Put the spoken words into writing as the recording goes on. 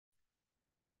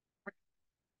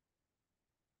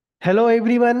Hello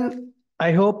everyone,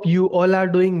 I hope you all are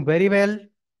doing very well.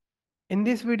 In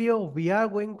this video, we are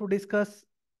going to discuss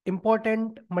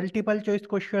important multiple choice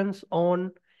questions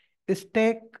on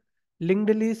stack,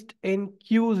 linked list and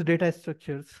queues data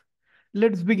structures.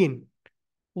 Let's begin.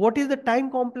 What is the time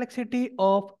complexity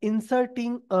of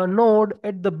inserting a node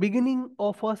at the beginning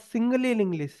of a single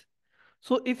linked list?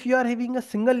 So if you are having a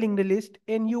single linked list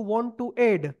and you want to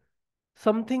add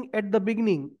something at the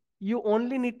beginning, you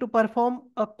only need to perform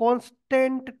a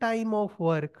constant time of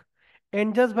work.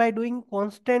 And just by doing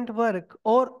constant work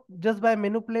or just by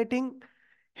manipulating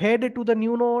head to the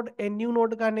new node and new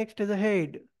node ka next is a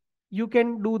head, you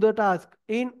can do the task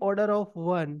in order of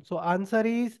one. So answer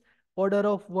is order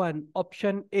of one,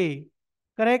 option A.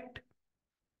 Correct?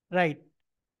 Right.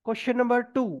 Question number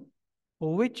two.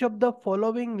 Which of the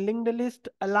following linked list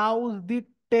allows the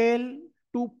tail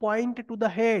to point to the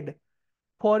head,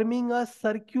 forming a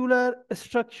circular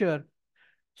structure?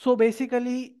 So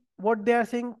basically, what they are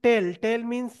saying, tail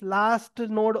means last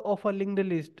node of a linked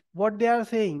list. What they are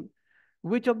saying,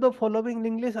 which of the following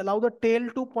linked list allow the tail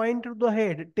to point to the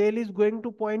head? Tail is going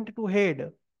to point to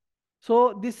head.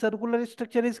 So this circular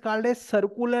structure is called a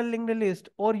circular linked list,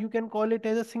 or you can call it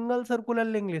as a single circular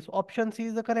linked list. Option C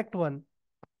is the correct one.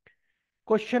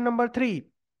 Question number three.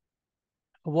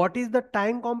 What is the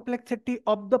time complexity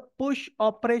of the push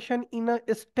operation in a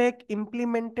stack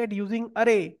implemented using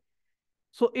array?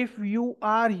 So if you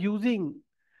are using,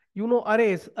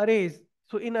 arrays.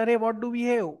 So in array, what do we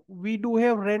have? We do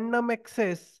have random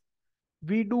access.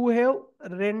 We do have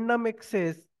random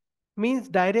access means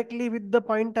directly with the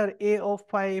pointer a of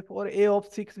 5 or a of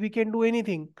 6, we can do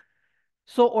anything.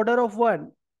 So order of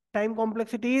 1, time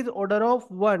complexity is order of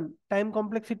 1. Time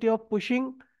complexity of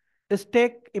pushing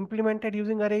stack implemented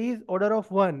using array is order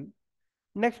of 1.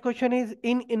 Next question is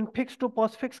in infix to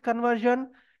postfix conversion,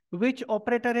 which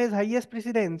operator has highest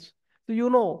precedence? So you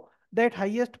know that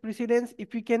highest precedence,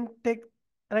 if we can take,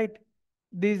 right,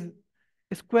 these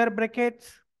square brackets,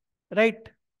 right?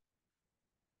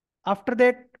 After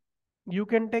that, you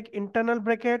can take internal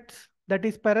brackets, that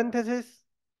is parenthesis,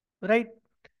 right?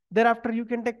 Thereafter, you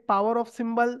can take power of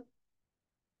symbol,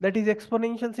 that is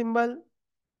exponential symbol.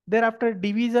 Thereafter,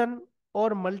 division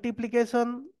or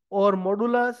multiplication or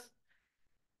modulus.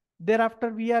 Thereafter,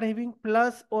 we are having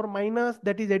plus or minus,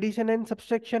 that is addition and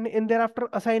subtraction, and thereafter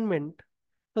assignment.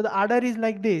 So the order is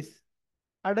like this.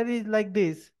 Order is like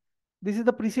this. This is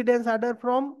the precedence order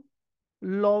from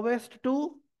lowest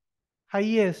to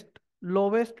highest.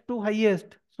 Lowest to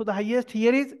highest. So the highest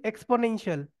here is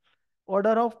exponential.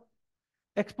 Order of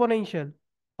exponential.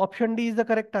 Option D is the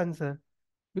correct answer.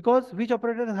 Because which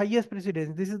operator has highest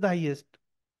precedence? This is the highest.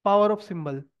 Power of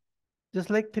symbol. Just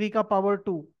like 3 ka power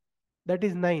 2. That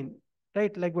is 9.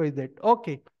 Right? Likewise that.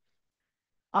 Okay.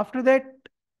 After that,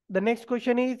 the next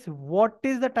question is, what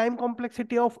is the time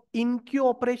complexity of in queue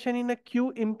operation in a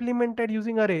queue implemented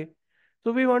using array?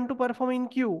 So we want to perform in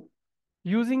queue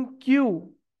using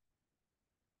queue,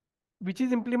 which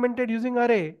is implemented using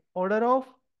array, order of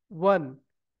 1,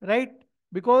 right?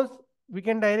 Because we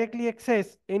can directly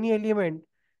access any element,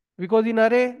 because in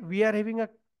array we are having a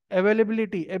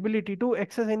ability to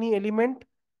access any element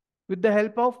with the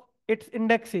help of its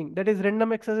indexing, that is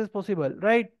random access is possible,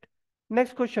 right?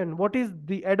 Next question, what is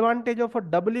the advantage of a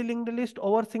doubly linked list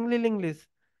over singly linked list?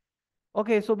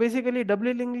 Okay, so basically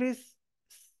doubly linked list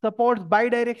supports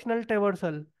bidirectional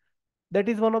traversal. That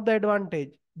is one of the advantage.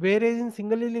 Whereas in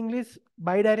singly linked list,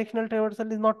 bidirectional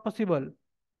traversal is not possible.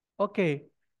 Okay,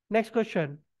 next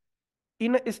question.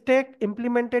 In a stack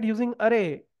implemented using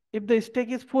array, if the stack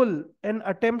is full and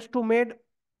attempts to make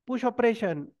push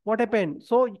operation, what happens?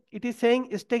 So it is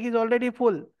saying stack is already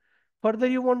full. Further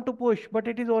you want to push, but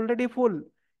it is already full.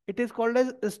 It is called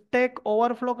as stack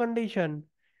overflow condition.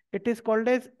 It is called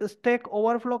as stack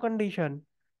overflow condition.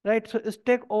 Right? So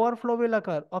stack overflow will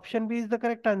occur. Option B is the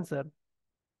correct answer.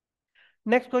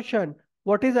 Next question.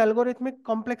 What is algorithmic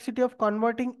complexity of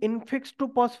converting infix to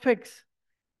postfix?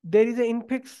 There is an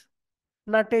infix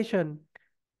notation.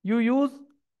 You use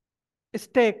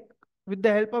stack. With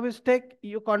the help of a stack,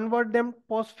 you convert them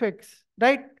postfix,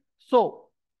 right? So,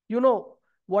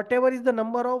 whatever is the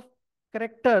number of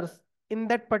characters in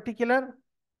that particular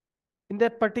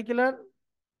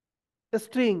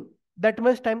string, that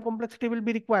much time complexity will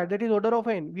be required. That is order of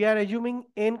n. We are assuming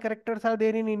n characters are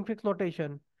there in infix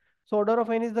notation. So order of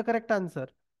n is the correct answer.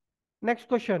 Next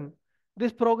question.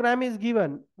 This program is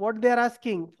given. What they are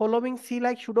asking, following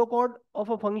C-like pseudocode of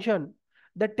a function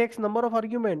that takes number of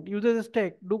argument, uses a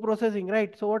stack, do processing,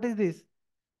 right? So what is this?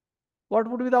 What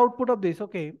would be the output of this?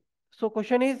 Okay. So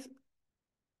question is,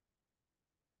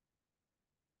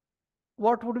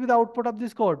 what would be the output of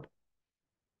this code?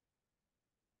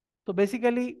 So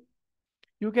basically,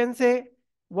 you can say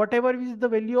whatever is the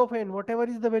value of n, whatever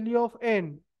is the value of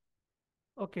n.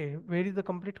 Okay, where is the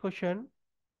complete question?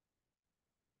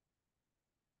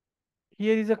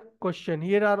 Here is a question.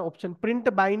 Here are option.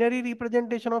 Print binary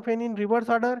representation of n in reverse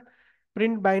order.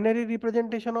 Print binary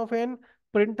representation of n.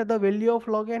 Print the value of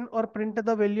log n, or print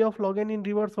the value of log n in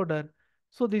reverse order.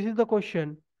 So this is the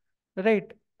question,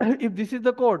 right? If this is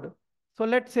the code, so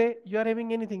let's say you are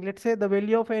having anything. Let's say the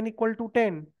value of n equal to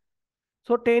 10.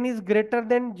 So 10 is greater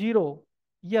than 0.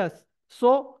 Yes.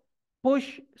 So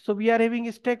push. So we are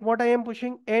having stack. What I am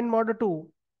pushing? N mod 2.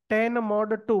 10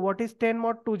 mod 2. What is 10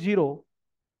 mod 2? 0.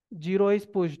 0 is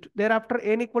pushed. Thereafter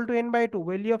n equal to n by 2.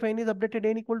 Value of n is updated.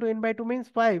 N equal to n by 2 means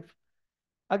 5.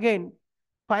 Again,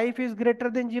 5 is greater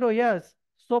than 0. Yes.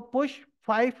 So push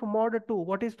 5 mod 2.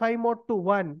 What is 5 mod 2?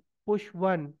 1. Push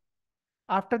 1.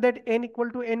 After that, n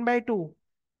equal to n by 2.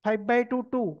 5 by 2,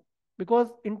 2. Because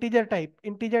integer type.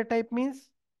 Integer type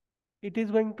means it is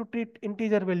going to treat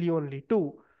integer value only.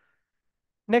 2.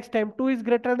 Next time, 2 is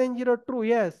greater than 0. True.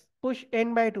 Yes. Push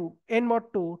n by 2. N mod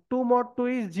 2. 2 mod 2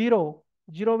 is 0.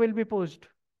 0 will be pushed.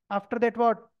 After that,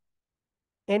 what?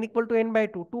 N equal to n by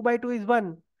 2. 2 by 2 is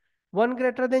 1. 1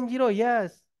 greater than 0.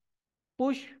 Yes.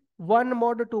 Push 1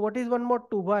 mod 2. What is 1 mod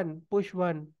 2? 1. Push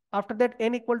 1. After that,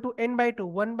 n equal to n by 2.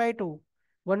 1 by 2.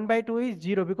 1 by 2 is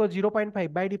 0 because 0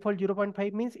 0.5. By default, 0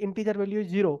 0.5 means integer value is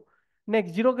 0.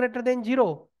 Next, 0 greater than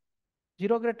 0.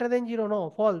 0 greater than 0.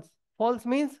 No, false. False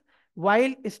means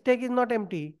while stack is not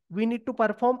empty, we need to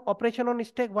perform operation on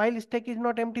stack while stack is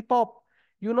not empty. Pop.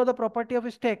 You know the property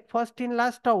of stack. First in,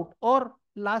 last out, or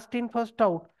last in, first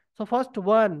out. So first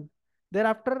 1,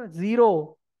 thereafter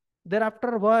 0,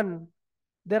 thereafter 1,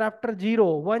 thereafter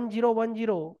 0, 1, 0, 1,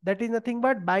 0. That is nothing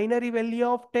but binary value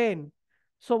of 10.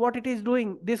 So what it is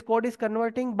doing, this code is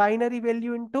converting binary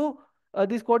value into,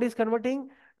 this code is converting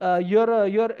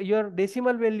your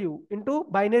decimal value into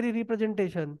binary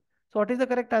representation. So what is the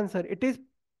correct answer? It is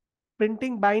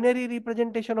printing binary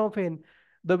representation of n.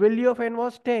 The value of n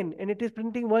was 10 and it is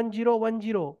printing 1, 0, 1,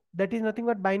 0. That is nothing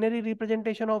but binary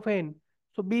representation of n.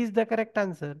 So B is the correct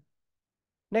answer.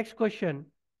 Next question.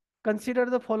 Consider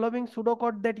the following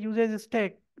pseudocode that uses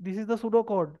stack. This is the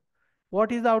pseudocode.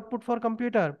 What is the output for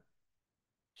computer?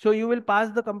 So you will pass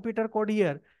the computer code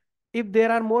here. If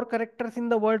there are more characters in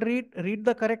the word read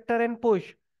the character and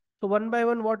push. So one by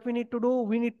one, what we need to do?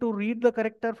 We need to read the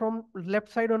character from left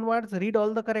side onwards, read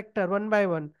all the character one by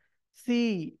one.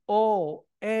 C, O,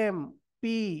 M,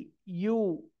 P,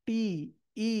 U, T,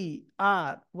 E,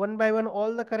 R. One by one,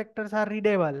 all the characters are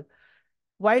readable.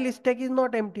 While stack is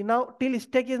not empty. Now, till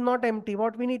stack is not empty,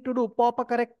 what we need to do? Pop a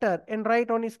character and write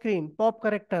on screen. Pop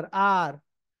character R,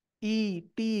 E,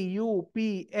 T, U,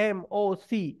 P, M, O,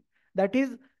 C. That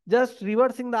is just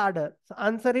reversing the order. So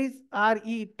answer is R,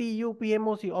 E, T, U, P, M,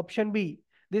 O, C. Option B.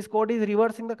 This code is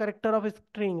reversing the character of a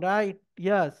string, right?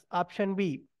 Yes, option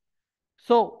B.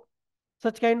 So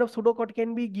such kind of pseudocode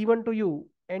can be given to you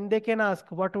and they can ask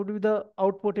what would be the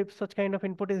output if such kind of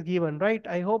input is given, right?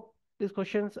 I hope these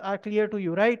questions are clear to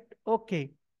you, right?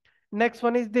 Okay. Next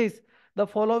one is this. The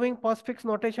following postfix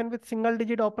notation with single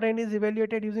digit operand is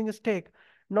evaluated using stack.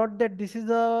 Note that this is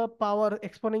a power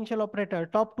exponential operator.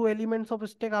 Top two elements of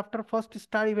stack after first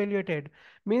star evaluated.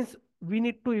 Means we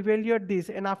need to evaluate this.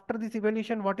 And after this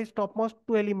evaluation, what is topmost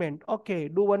two element? Okay,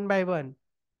 do one by one.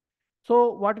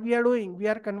 So what we are doing? We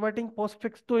are converting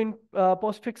postfix to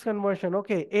postfix conversion.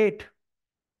 Okay, 8.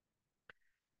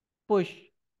 Push.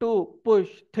 2. Push.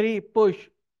 3. Push.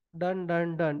 Done,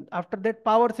 done, done. After that,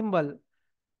 power symbol.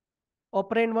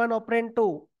 Operand 1, operand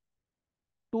 2.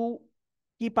 2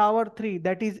 key power 3,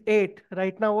 that is 8.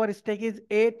 Right now our stake is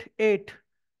 8, 8.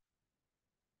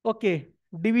 Okay,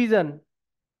 division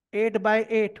 8 by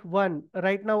 8, 1.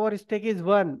 Right now our stake is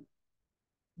 1.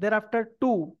 Thereafter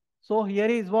 2. So here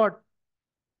is what?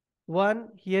 1,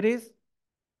 here is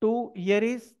 2, here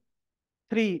is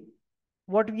 3.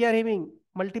 What we are having?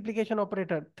 Multiplication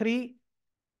operator. 3,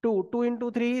 2. 2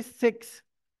 into 3 is 6.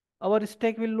 Our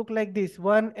stack will look like this,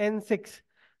 1 and 6.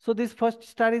 So this first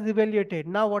star is evaluated.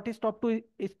 Now what is top two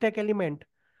stack element?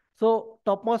 So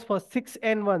topmost first, 6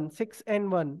 and 1, 6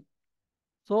 and 1.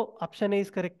 So option A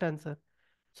is correct answer.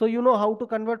 So you know how to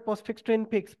convert postfix to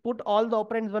infix. Put all the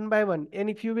operands one by one. And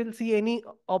if you will see any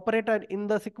operator in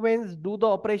the sequence, do the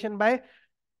operation by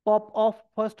pop of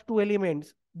first two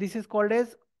elements. This is called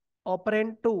as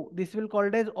operand 2. This will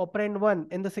called as operand 1.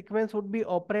 And the sequence would be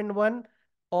operand 1,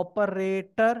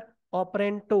 operator,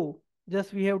 operand 2.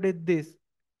 Just we have did this.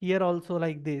 Here also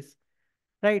like this.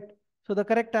 Right. So the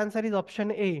correct answer is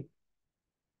option A.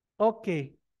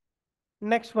 Okay.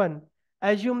 Next one.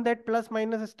 Assume that plus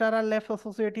minus star are left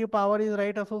associative, power is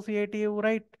right associative,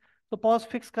 right? So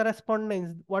postfix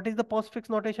correspondence, what is the postfix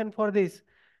notation for this?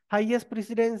 Highest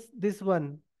precedence, this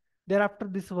one. Thereafter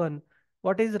this one.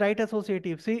 What is right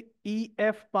associative? See,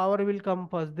 EF power will come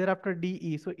first, thereafter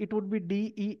DE. So it would be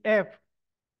DEF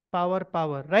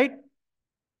power, right?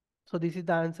 So this is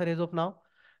the answer as of now.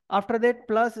 After that,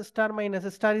 plus star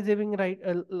minus, star is having right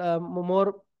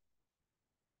more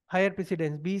higher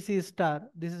precedence, BC star,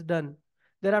 this is done.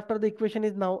 Thereafter the equation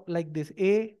is now like this,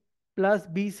 A plus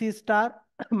BC star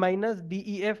minus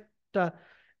DEF star,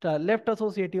 left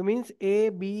associative means A,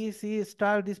 B, C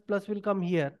star, this plus will come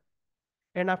here.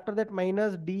 And after that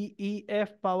minus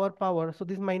DEF power. So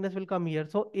this minus will come here.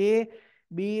 So A,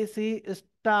 B, C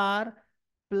star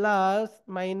plus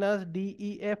minus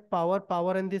DEF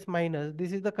power and this minus.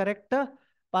 This is the correct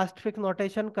past fix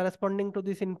notation corresponding to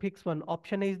this infix one.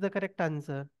 Option A is the correct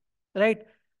answer, right?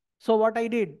 So what I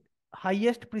did,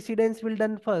 highest precedence will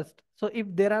done first. So if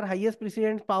there are highest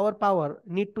precedence power,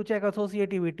 need to check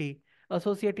associativity.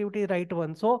 Associativity right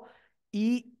one. So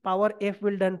E power F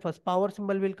will done first. Power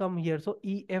symbol will come here. So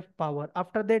EF power.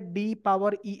 After that D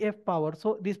power EF power.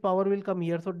 So this power will come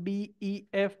here. So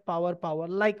DEF power.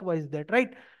 Likewise that,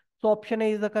 right? So option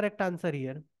A is the correct answer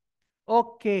here.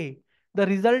 Okay. The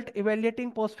result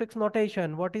evaluating postfix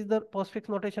notation. What is the postfix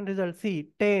notation result?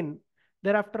 See, 10.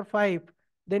 Thereafter 5.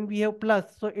 Then we have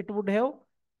plus. So it would have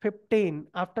 15.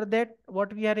 After that,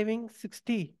 what we are having?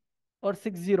 60 or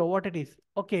 60. What it is?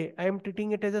 Okay. I am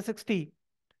treating it as a 60.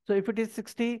 So if it is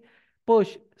 60,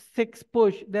 push. 6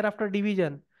 push. Thereafter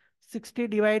division. 60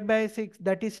 divided by 6.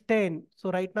 That is 10.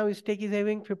 So right now stake is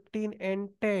having 15 and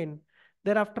 10.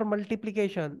 Thereafter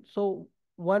multiplication. So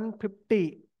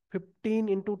 150. 15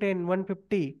 into 10,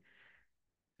 150.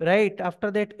 Right.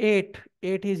 After that 8.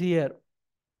 8 is here.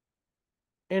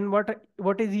 And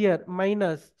what is here?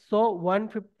 Minus. So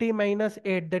 150 minus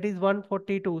 8, that is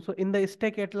 142. So in the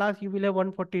stack at last you will have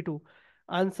 142.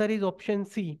 Answer is option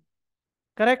C.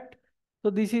 Correct? So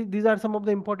these are some of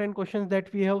the important questions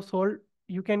that we have solved.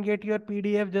 You can get your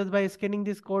PDF just by scanning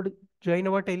this code. Join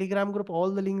our Telegram group.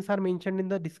 All the links are mentioned in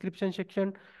the description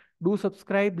section. Do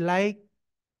subscribe, like,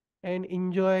 and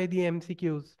enjoy the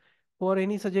MCQs. For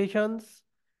any suggestions,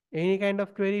 any kind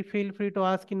of query, feel free to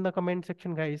ask in the comment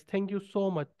section, guys. Thank you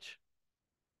so much.